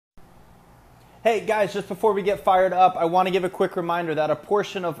Hey guys, just before we get fired up, I want to give a quick reminder that a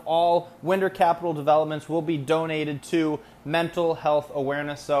portion of all Winder Capital developments will be donated to mental health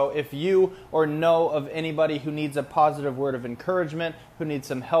awareness. So if you or know of anybody who needs a positive word of encouragement, who needs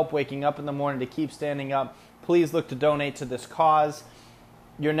some help waking up in the morning to keep standing up, please look to donate to this cause.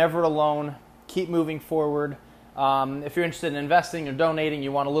 You're never alone. Keep moving forward. If you're interested in investing or donating,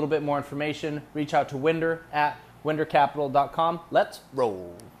 you want a little bit more information, reach out to Winder at windercapital.com. Let's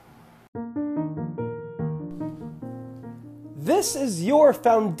roll. This is your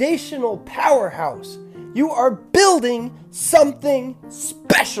foundational powerhouse. You are building something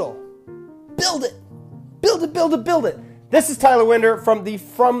special. Build it. Build it, build it, build it. This is Tyler Winder from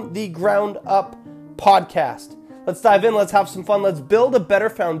the Ground Up podcast. Let's dive in. Let's have some fun. Let's build a better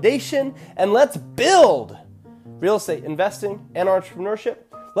foundation, and let's build real estate investing and entrepreneurship.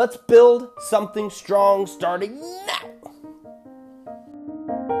 Let's build something strong starting now.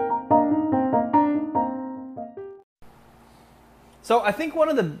 So I think one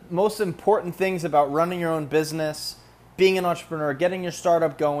of the most important things about running your own business, being an entrepreneur, getting your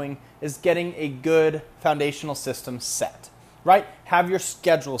startup going, is getting a good foundational system set, right? Have your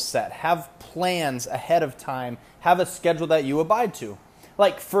schedule set, have plans ahead of time, have a schedule that you abide to.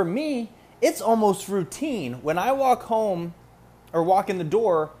 Like for me, it's almost routine. When I walk home or walk in the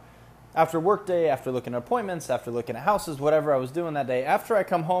door after work day, after looking at appointments, after looking at houses, whatever I was doing that day, after I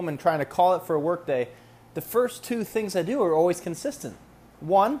come home and trying to call it for a work day, the first two things I do are always consistent.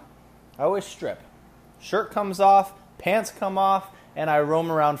 One, I always strip. Shirt comes off, pants come off, and I roam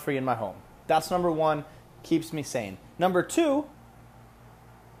around free in my home. That's number one, keeps me sane. Number two,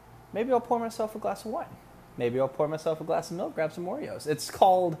 maybe I'll pour myself a glass of wine. Maybe I'll pour myself a glass of milk, grab some Oreos. It's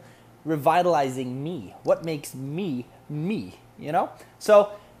called revitalizing me. What makes me, me, you know?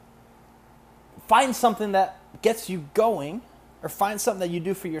 So find something that gets you going, or find something that you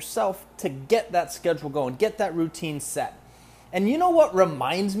do for yourself to get that schedule going, get that routine set. And you know what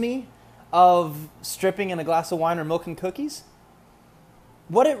reminds me of stripping in a glass of wine or milk and cookies?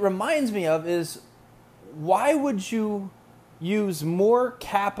 What it reminds me of is, why would you use more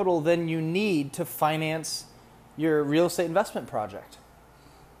capital than you need to finance your real estate investment project?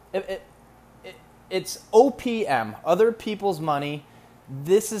 It's OPM, other people's money.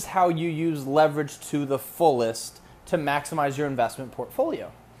 This is how you use leverage to the fullest to maximize your investment portfolio.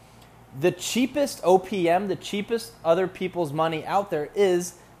 The cheapest OPM, the cheapest other people's money out there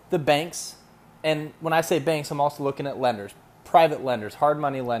is the banks. And when I say banks, I'm also looking at lenders, private lenders, hard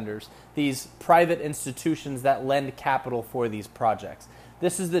money lenders, these private institutions that lend capital for these projects.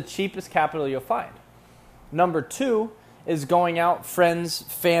 This is the cheapest capital you'll find. Number two is going out, friends,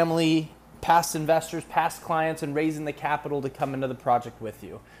 family, past investors, past clients, and raising the capital to come into the project with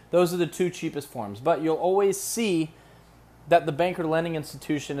you. Those are the two cheapest forms. But you'll always see that the bank or lending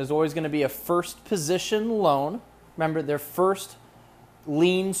institution is always going to be a first position loan. Remember, their first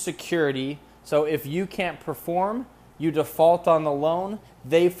lien security. So if you can't perform, you default on the loan,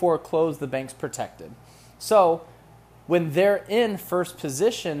 they foreclose, the bank's protected. So when they're in first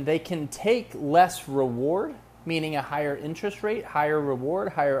position, they can take less reward, meaning a higher interest rate, higher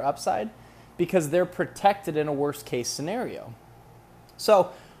reward, higher upside, because they're protected in a worst case scenario.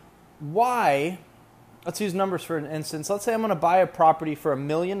 So why, let's use numbers for an instance. Let's say I'm going to buy a property for $1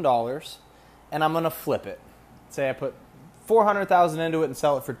 million and I'm going to flip it. Say I put $400,000 into it and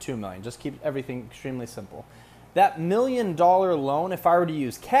sell it for $2 million. Just keep everything extremely simple. That $1 million loan, if I were to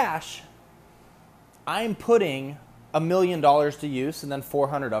use cash, I'm putting $1 million to use and then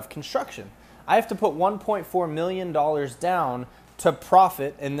 $400,000 of construction. I have to put $1.4 million down to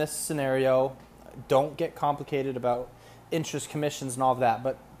profit in this scenario. Don't get complicated about interest, commissions, and all of that,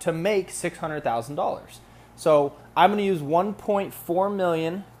 but to make $600,000. So I'm going to use $1.4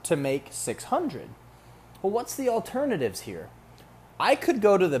 million to make $600,000. Well, what's the alternatives here? I could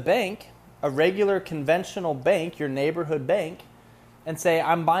go to the bank, a regular conventional bank, your neighborhood bank, and say,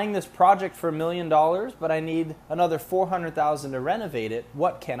 I'm buying this project for $1 million, but I need another $400,000 to renovate it.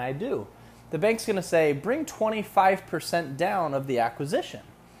 What can I do? The bank's going to say, bring 25% down of the acquisition.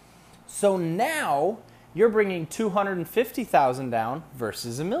 So now you're bringing $250,000 down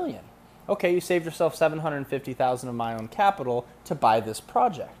versus $1 million. Okay, you saved yourself $750,000 of my own capital to buy this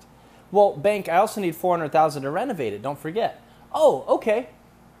project. Well, bank, I also need $400,000 to renovate it. Don't forget. Oh, okay.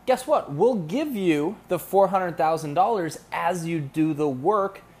 Guess what? We'll give you the $400,000 as you do the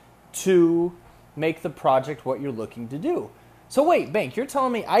work to make the project what you're looking to do. So wait, bank, you're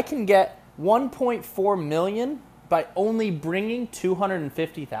telling me I can get $1.4 million by only bringing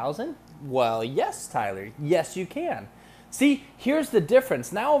 $250,000? Well, yes, Tyler. Yes, you can. See, here's the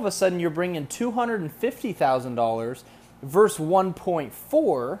difference. Now all of a sudden you're bringing $250,000 versus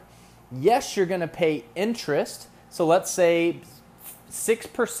 1.4, Yes, you're going to pay interest. So let's say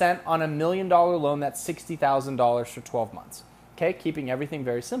 6% on $1 million loan, that's $60,000 for 12 months. Okay, keeping everything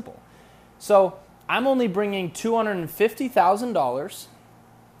very simple. So I'm only bringing $250,000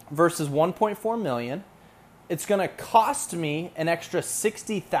 versus $1.4 million. It's going to cost me an extra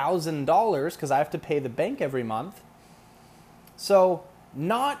 $60,000 because I have to pay the bank every month. So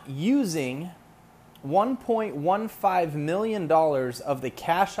not using $1.15 million of the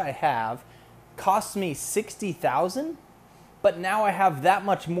cash I have costs me $60,000, but now I have that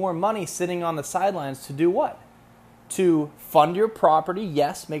much more money sitting on the sidelines to do what? To fund your property.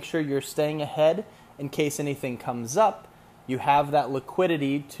 Yes, make sure you're staying ahead in case anything comes up. You have that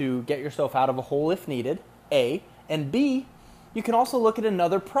liquidity to get yourself out of a hole if needed, A. And B, you can also look at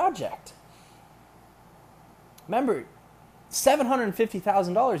another project. Remember,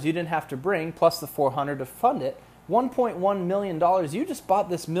 $750,000 you didn't have to bring, plus the $400 to fund it. $1.1 million, you just bought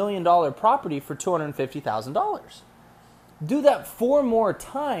this $1 million property for $250,000. Do that 4 more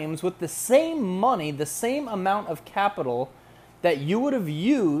times with the same money, the same amount of capital that you would have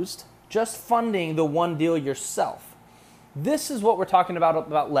used just funding the one deal yourself. This is what we're talking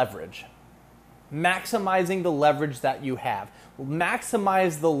about leverage. Maximizing the leverage that you have.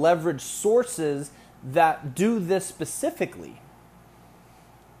 Maximize the leverage sources that do this specifically.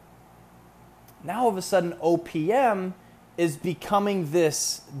 Now all of a sudden OPM is becoming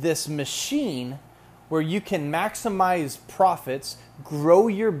this machine where you can maximize profits, grow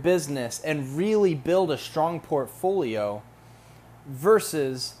your business, and really build a strong portfolio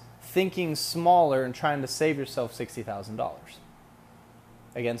versus thinking smaller and trying to save yourself $60,000.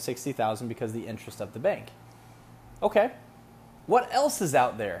 Again, $60,000 because of the interest of the bank. Okay, what else is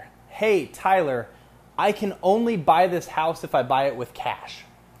out there? Hey, Tyler, I can only buy this house if I buy it with cash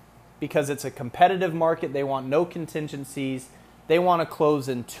because it's a competitive market. They want no contingencies. They want to close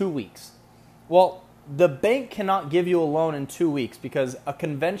in 2 weeks. Well, the bank cannot give you a loan in 2 weeks because a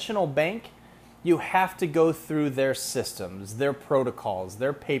conventional bank, you have to go through their systems, their protocols,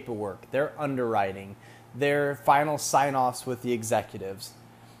 their paperwork, their underwriting, their final sign-offs with the executives.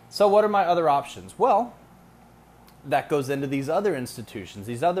 So what are my other options? Well, that goes into these other institutions,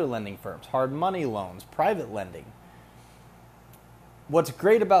 these other lending firms, hard money loans, private lending. What's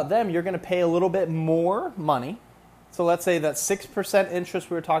great about them, you're going to pay a little bit more money. So let's say that 6% interest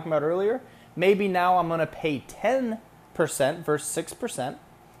we were talking about earlier, maybe now I'm going to pay 10% versus 6%,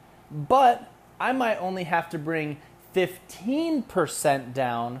 but I might only have to bring 15%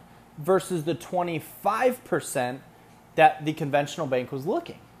 down versus the 25% that the conventional bank was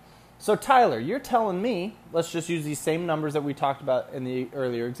looking. So Tyler, you're telling me, let's just use these same numbers that we talked about in the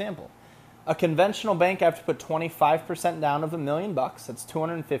earlier example. A conventional bank, I have to put 25% down of $1 million. That's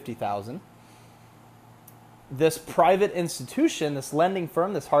 $250,000. This private institution, this lending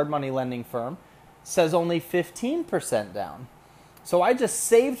firm, this hard money lending firm, says only 15% down. So I just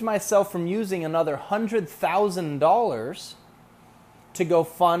saved myself from using another $100,000 to go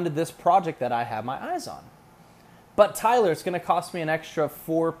fund this project that I have my eyes on. But Tyler, it's going to cost me an extra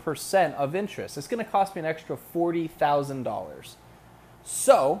 4% of interest. It's going to cost me an extra $40,000.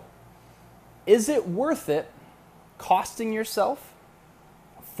 So, is it worth it costing yourself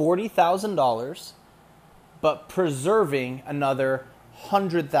 $40,000 but preserving another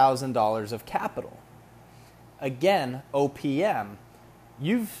 $100,000 of capital? Again, OPM.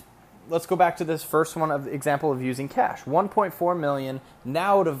 Let's go back to this first one of the example of using cash. $1.4 million,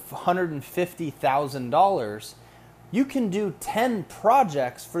 now out of $150,000. You can do 10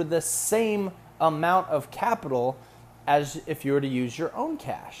 projects for the same amount of capital as if you were to use your own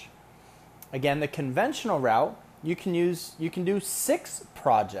cash. Again, the conventional route, you can do 6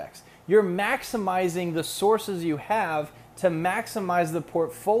 projects. You're maximizing the sources you have to maximize the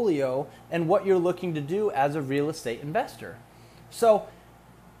portfolio and what you're looking to do as a real estate investor. So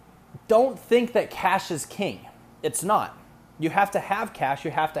don't think that cash is king. It's not. You have to have cash.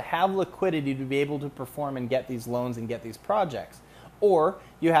 You have to have liquidity to be able to perform and get these loans and get these projects. Or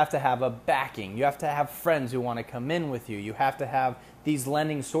you have to have a backing. You have to have friends who want to come in with you. You have to have these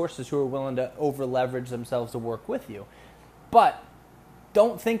lending sources who are willing to over-leverage themselves to work with you. But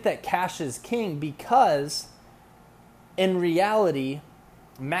don't think that cash is king because in reality,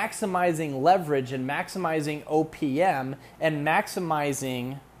 maximizing leverage and maximizing OPM and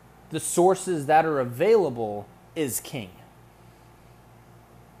maximizing the sources that are available is king.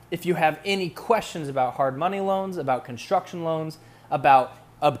 If you have any questions about hard money loans, about construction loans, about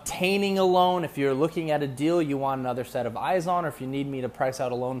obtaining a loan, if you're looking at a deal you want another set of eyes on, or if you need me to price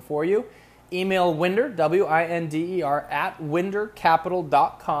out a loan for you, email Winder, W-I-N-D-E-R,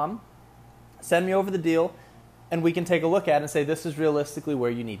 @windercapital.com. Send me over the deal. and we can take a look at it and say this is realistically where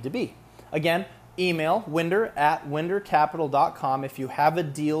you need to be. Again, email winder@windercapital.com if you have a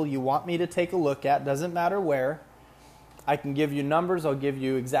deal you want me to take a look at. Doesn't matter where. I can give you numbers. I'll give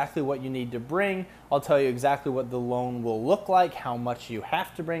you exactly what you need to bring. I'll tell you exactly what the loan will look like, how much you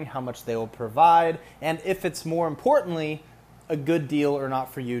have to bring, how much they will provide, and if it's more importantly, a good deal or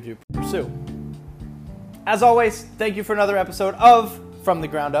not for you to pursue. As always, thank you for another episode of From the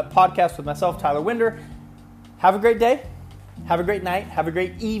Ground Up podcast with myself, Tyler Winder. Have a great day. Have a great night. Have a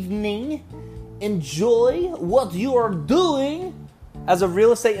great evening. Enjoy what you are doing as a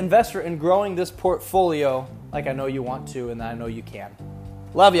real estate investor in growing this portfolio like I know you want to and I know you can.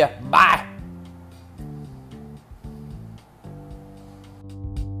 Love ya. Bye.